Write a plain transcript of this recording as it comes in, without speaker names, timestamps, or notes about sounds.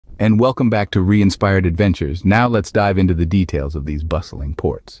and welcome back to reInspired Adventures. Now let's dive into the details of these bustling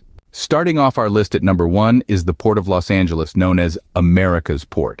ports. Starting off our list at number 1 is the Port of Los Angeles, known as America's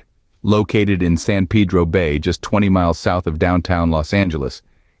Port. Located in San Pedro Bay, just 20 miles south of downtown Los Angeles,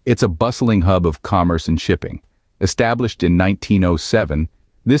 it's a bustling hub of commerce and shipping. Established in 1907,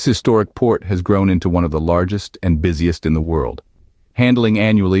 this historic port has grown into one of the largest and busiest in the world. Handling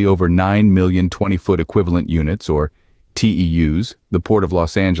annually over 9 million 20-foot equivalent units, or TEUs, the Port of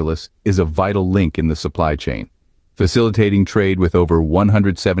Los Angeles is a vital link in the supply chain, facilitating trade with over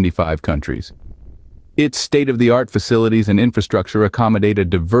 175 countries. Its state-of-the-art facilities and infrastructure accommodate a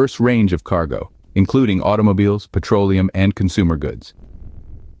diverse range of cargo, including automobiles, petroleum, and consumer goods.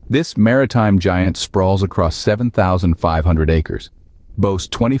 This maritime giant sprawls across 7,500 acres, boasts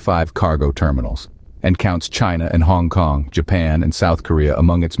 25 cargo terminals, and counts China and Hong Kong, Japan, and South Korea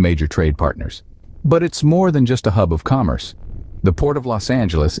among its major trade partners. But it's more than just a hub of commerce. The Port of Los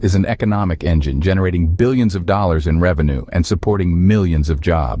Angeles is an economic engine generating billions of dollars in revenue and supporting millions of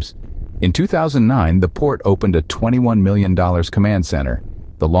jobs. In 2009, the port opened a $21 million command center,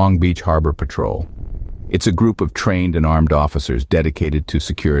 the Long Beach Harbor Patrol. It's a group of trained and armed officers dedicated to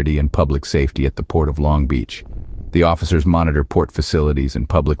security and public safety at the Port of Long Beach. The officers monitor port facilities and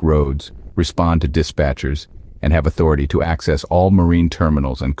public roads, respond to dispatchers, and have authority to access all marine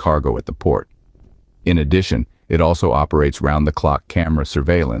terminals and cargo at the port. In addition, it also operates round-the-clock camera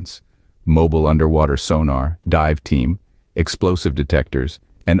surveillance, mobile underwater sonar, dive team, explosive detectors,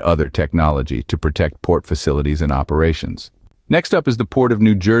 and other technology to protect port facilities and operations. Next up is the Port of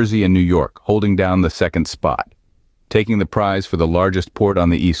New Jersey and New York, holding down the second spot. Taking the prize for the largest port on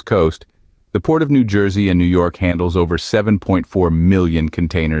the East Coast, the Port of New Jersey and New York handles over 7.4 million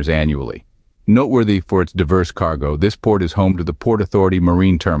containers annually. Noteworthy for its diverse cargo, this port is home to the Port Authority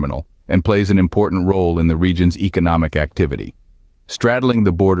Marine Terminal and plays an important role in the region's economic activity. Straddling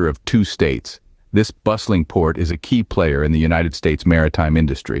the border of 2 states, this bustling port is a key player in the United States maritime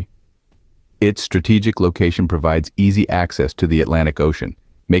industry. Its strategic location provides easy access to the Atlantic Ocean,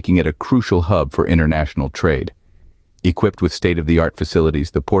 making it a crucial hub for international trade. Equipped with state-of-the-art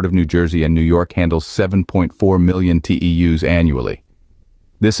facilities, the Port of New Jersey and New York handles 7.4 million TEUs annually.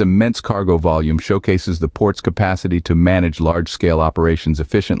 This immense cargo volume showcases the port's capacity to manage large-scale operations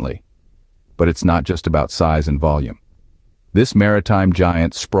efficiently. But it's not just about size and volume. This maritime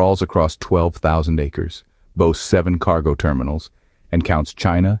giant sprawls across 12,000 acres, boasts 7 cargo terminals, and counts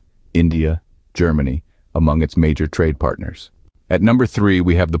China, India, Germany among its major trade partners. At number 3,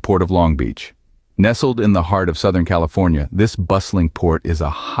 we have the Port of Long Beach. Nestled in the heart of Southern California, this bustling port is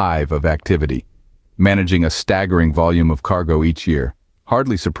a hive of activity, managing a staggering volume of cargo each year.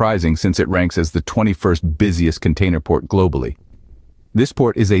 Hardly surprising since it ranks as the 21st busiest container port globally. This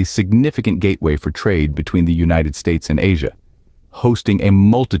port is a significant gateway for trade between the United States and Asia, hosting a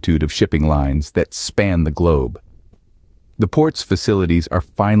multitude of shipping lines that span the globe. The port's facilities are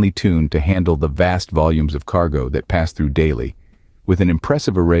finely tuned to handle the vast volumes of cargo that pass through daily, with an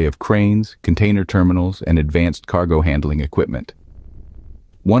impressive array of cranes, container terminals, and advanced cargo handling equipment.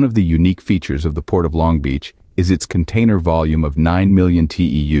 One of the unique features of the Port of Long Beach is its container volume of 9 million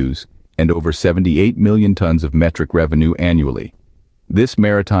TEUs and over 78 million tons of metric revenue annually. This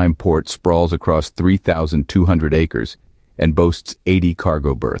maritime port sprawls across 3,200 acres and boasts 80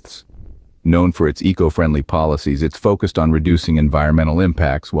 cargo berths. Known for its eco-friendly policies, it's focused on reducing environmental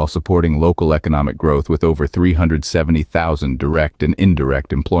impacts while supporting local economic growth with over 370,000 direct and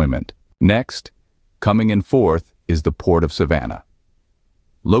indirect employment. Next, coming in 4th, is the Port of Savannah.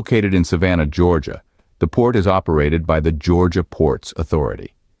 Located in Savannah, Georgia, the port is operated by the Georgia Ports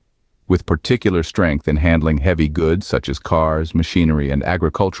Authority. With particular strength in handling heavy goods such as cars, machinery, and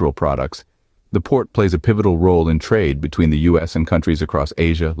agricultural products, the port plays a pivotal role in trade between the U.S. and countries across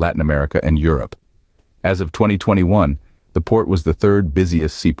Asia, Latin America, and Europe. As of 2021, the port was the 3rd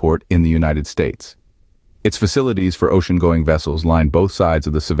busiest seaport in the United States. Its facilities for ocean-going vessels line both sides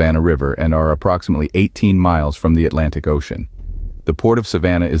of the Savannah River and are approximately 18 miles from the Atlantic Ocean. The Port of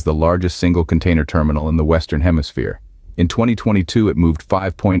Savannah is the largest single container terminal in the Western Hemisphere. In 2022, it moved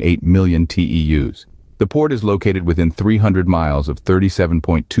 5.8 million TEUs. The port is located within 300 miles of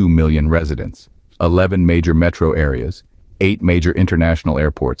 37.2 million residents, 11 major metro areas, 8 major international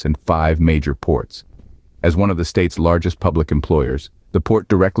airports, and 5 major ports. As one of the state's largest public employers, the port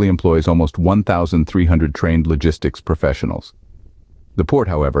directly employs almost 1,300 trained logistics professionals. The port,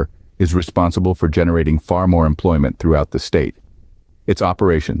 however, is responsible for generating far more employment throughout the state. Its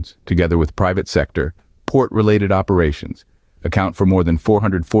operations, together with private sector, port-related operations, account for more than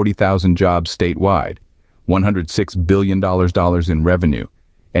 440,000 jobs statewide, $106 billion in revenue,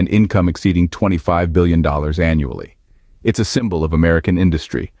 and income exceeding $25 billion annually. It's a symbol of American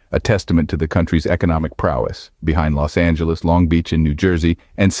industry, a testament to the country's economic prowess, behind Los Angeles, Long Beach, and New Jersey,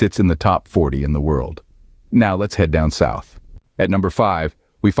 and sits in the top 40 in the world. Now let's head down south. At number 5,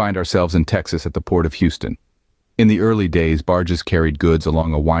 we find ourselves in Texas at the Port of Houston. In the early days, barges carried goods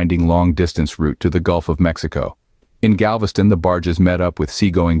along a winding long-distance route to the Gulf of Mexico. In Galveston, the barges met up with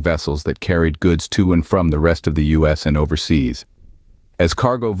seagoing vessels that carried goods to and from the rest of the U.S. and overseas. As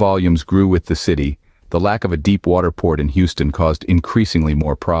cargo volumes grew with the city, the lack of a deep water port in Houston caused increasingly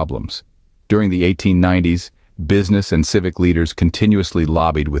more problems. During the 1890s, business and civic leaders continuously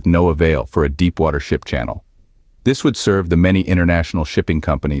lobbied with no avail for a deep-water ship channel. This would serve the many international shipping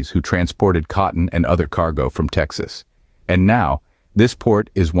companies who transported cotton and other cargo from Texas. And now, this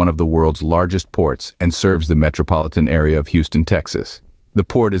port is one of the world's largest ports and serves the metropolitan area of Houston, Texas. The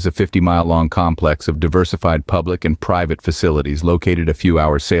port is a 50-mile-long complex of diversified public and private facilities located a few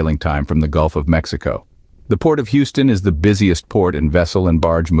hours sailing time from the Gulf of Mexico. The Port of Houston is the busiest port in vessel and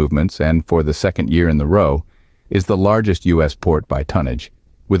barge movements, and for the second year in the row, is the largest U.S. port by tonnage,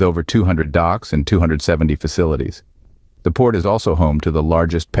 with over 200 docks and 270 facilities. The port is also home to the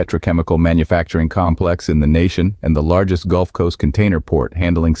largest petrochemical manufacturing complex in the nation and the largest Gulf Coast container port,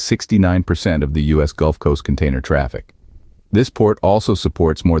 handling 69% of the U.S. Gulf Coast container traffic. This port also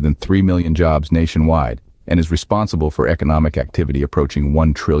supports more than 3 million jobs nationwide and is responsible for economic activity approaching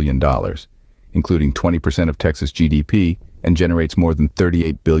 $1 trillion, including 20% of Texas GDP, and generates more than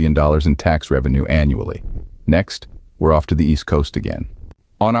 $38 billion in tax revenue annually. Next, we're off to the East Coast again.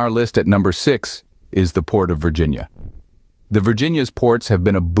 On our list at number 6 is the Port of Virginia. The Virginia's ports have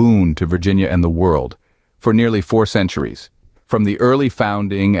been a boon to Virginia and the world for nearly 4 centuries, from the early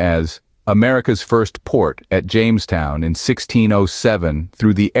founding as America's first port at Jamestown in 1607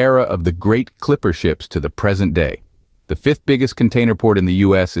 through the era of the great clipper ships to the present day. The 5th biggest container port in the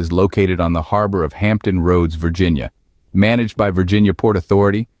U.S. is located on the harbor of Hampton Roads, Virginia. Managed by Virginia Port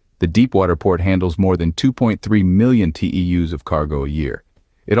Authority, the deepwater port handles more than 2.3 million TEUs of cargo a year.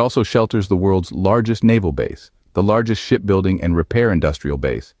 It also shelters the world's largest naval base, the largest shipbuilding and repair industrial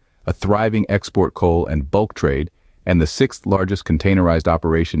base, a thriving export coal and bulk trade, and the 6th largest containerized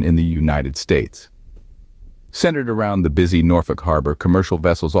operation in the United States. Centered around the busy Norfolk Harbor, commercial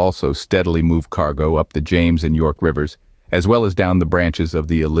vessels also steadily move cargo up the James and York rivers, as well as down the branches of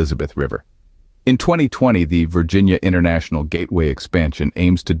the Elizabeth River. In 2020, the Virginia International Gateway expansion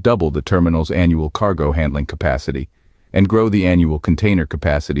aims to double the terminal's annual cargo handling capacity and grow the annual container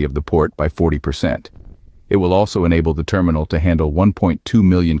capacity of the port by 40%. It will also enable the terminal to handle 1.2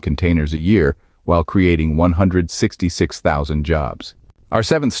 million containers a year while creating 166,000 jobs. Our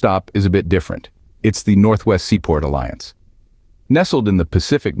 7th stop is a bit different. It's the Northwest Seaport Alliance. Nestled in the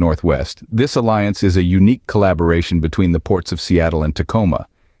Pacific Northwest, this alliance is a unique collaboration between the ports of Seattle and Tacoma,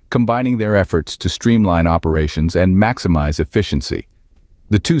 combining their efforts to streamline operations and maximize efficiency.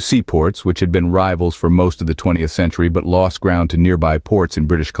 The 2 seaports, which had been rivals for most of the 20th century but lost ground to nearby ports in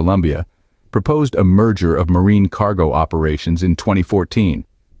British Columbia, proposed a merger of marine cargo operations in 2014.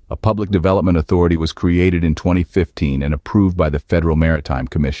 A public development authority was created in 2015 and approved by the Federal Maritime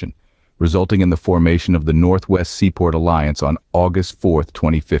Commission, resulting in the formation of the Northwest Seaport Alliance on August 4,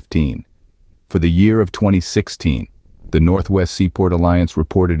 2015. For the year of 2016, the Northwest Seaport Alliance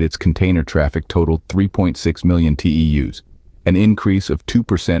reported its container traffic totaled 3.6 million TEUs, an increase of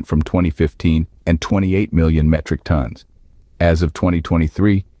 2% from 2015 and 28 million metric tons. As of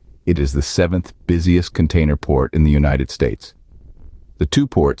 2023, it is the 7th busiest container port in the United States. The 2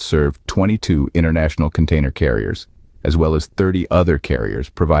 ports serve 22 international container carriers, as well as 30 other carriers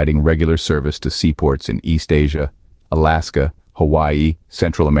providing regular service to seaports in East Asia, Alaska, Hawaii,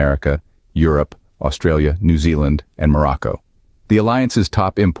 Central America, Europe, Australia, New Zealand, and Morocco. The alliance's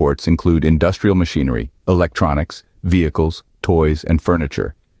top imports include industrial machinery, electronics, vehicles, toys, and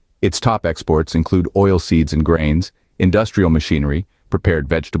furniture. Its top exports include oilseeds and grains, industrial machinery, prepared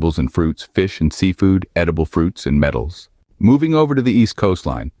vegetables and fruits, fish and seafood, edible fruits, and metals. Moving over to the East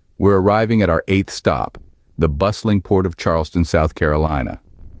Coastline, we're arriving at our 8th stop, the bustling Port of Charleston, South Carolina.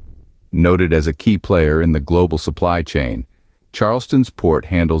 Noted as a key player in the global supply chain, Charleston's port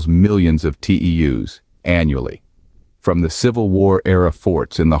handles millions of TEUs annually. From the Civil War-era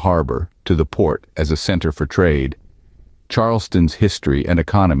forts in the harbor to the port as a center for trade, Charleston's history and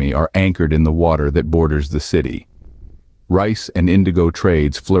economy are anchored in the water that borders the city. Rice and indigo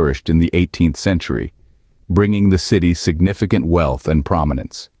trades flourished in the 18th century, bringing the city significant wealth and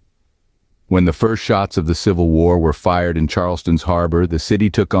prominence. When the first shots of the Civil War were fired in Charleston's harbor, the city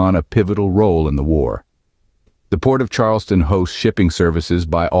took on a pivotal role in the war. The Port of Charleston hosts shipping services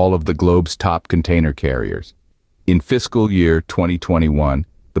by all of the globe's top container carriers. In fiscal year 2021,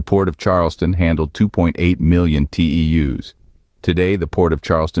 the Port of Charleston handled 2.8 million TEUs. Today, the Port of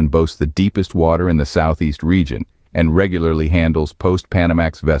Charleston boasts the deepest water in the southeast region and regularly handles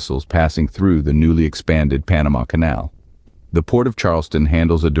post-Panamax vessels passing through the newly expanded Panama Canal. The Port of Charleston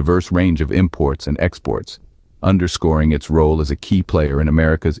handles a diverse range of imports and exports, underscoring its role as a key player in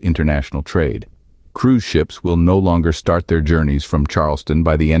America's international trade. Cruise ships will no longer start their journeys from Charleston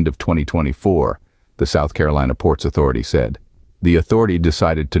by the end of 2024, the South Carolina Ports Authority said. The authority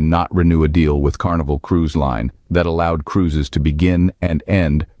decided to not renew a deal with Carnival Cruise Line that allowed cruises to begin and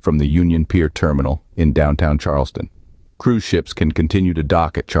end from the Union Pier Terminal in downtown Charleston. Cruise ships can continue to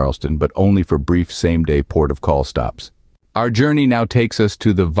dock at Charleston, but only for brief same-day port-of-call stops. Our journey now takes us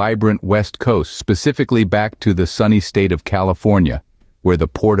to the vibrant West Coast, specifically back to the sunny state of California, where the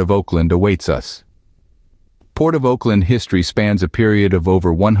Port of Oakland awaits us. Port of Oakland history spans a period of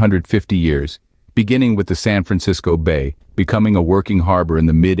over 150 years, beginning with the San Francisco Bay, becoming a working harbor in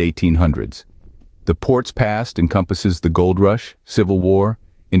the mid-1800s. The port's past encompasses the Gold Rush, Civil War,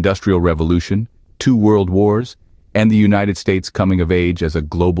 Industrial Revolution, 2 World Wars, and the United States coming of age as a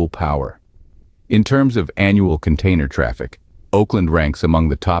global power. In terms of annual container traffic, Oakland ranks among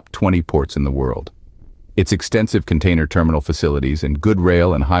the top 20 ports in the world. Its extensive container terminal facilities and good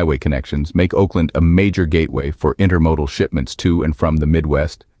rail and highway connections make Oakland a major gateway for intermodal shipments to and from the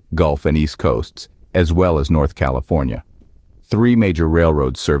Midwest, Gulf and East Coasts, as well as North California. 3 major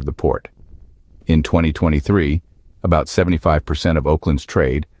railroads serve the port. In 2023, about 75% of Oakland's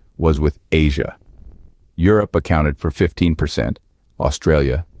trade was with Asia. Europe accounted for 15%,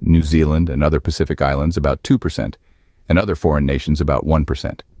 Australia, New Zealand, and other Pacific islands about 2%, and other foreign nations about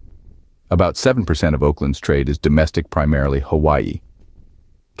 1%. About 7% of Oakland's trade is domestic, primarily Hawaii.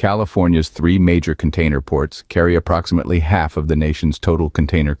 California's 3 major container ports carry approximately half of the nation's total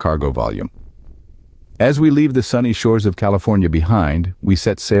container cargo volume. As we leave the sunny shores of California behind, we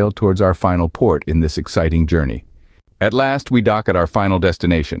set sail towards our final port in this exciting journey. At last, we dock at our final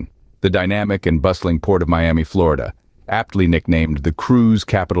destination, the dynamic and bustling Port of Miami, Florida, aptly nicknamed the cruise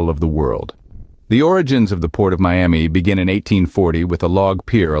capital of the world. The origins of the Port of Miami begin in 1840 with a log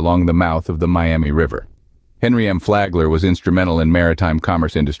pier along the mouth of the Miami River. Henry M. Flagler was instrumental in maritime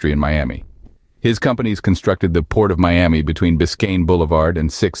commerce industry in Miami. His companies constructed the Port of Miami between Biscayne Boulevard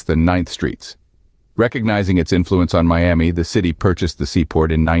and 6th and 9th Streets. Recognizing its influence on Miami, the city purchased the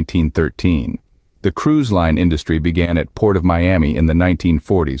Seaport in 1913. The cruise line industry began at Port of Miami in the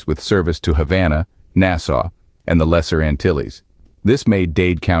 1940s with service to Havana, Nassau, and the Lesser Antilles. This made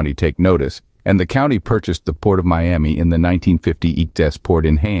Dade County take notice, and the county purchased the Port of Miami in the 1950 Ites port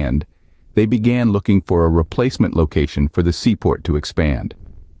in hand. They began looking for a replacement location for the Seaport to expand.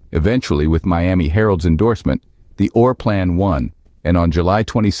 Eventually, with Miami Herald's endorsement, the OR plan won, and on July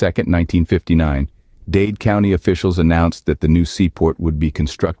 22, 1959, Dade County officials announced that the new Seaport would be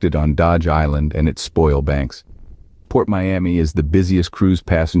constructed on Dodge Island and its spoil banks. Port Miami is the busiest cruise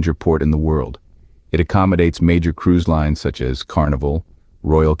passenger port in the world. It accommodates major cruise lines such as Carnival,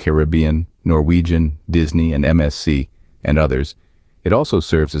 Royal Caribbean, Norwegian, Disney, and MSC, and others. It also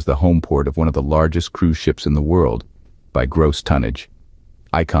serves as the home port of one of the largest cruise ships in the world, by gross tonnage.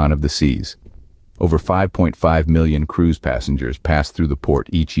 Icon of the seas. Over 5.5 million cruise passengers pass through the port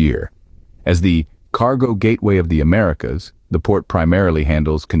each year. As the cargo gateway of the Americas, the port primarily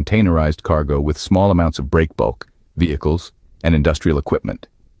handles containerized cargo with small amounts of break bulk, vehicles, and industrial equipment.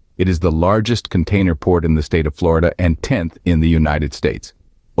 It is the largest container port in the state of Florida and 10th in the United States.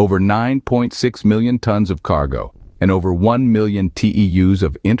 Over 9.6 million tons of cargo and over 1 million TEUs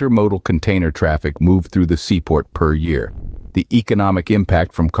of intermodal container traffic move through the Seaport per year. The economic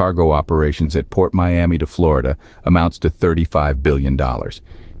impact from cargo operations at Port Miami to Florida amounts to $35 billion.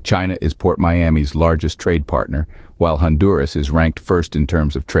 China is Port Miami's largest trade partner, while Honduras is ranked first in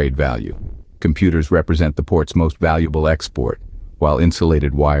terms of trade value. Computers represent the port's most valuable export, while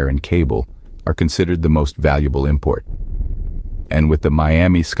insulated wire and cable are considered the most valuable import. And with the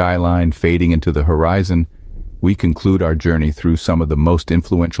Miami skyline fading into the horizon, we conclude our journey through some of the most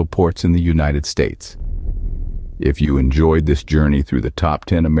influential ports in the United States. If you enjoyed this journey through the top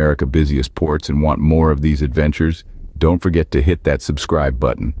 10 America's busiest ports and want more of these adventures, don't forget to hit that subscribe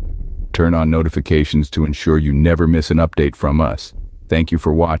button. Turn on notifications to ensure you never miss an update from us. Thank you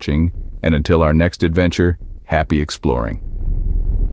for watching, and until our next adventure, happy exploring.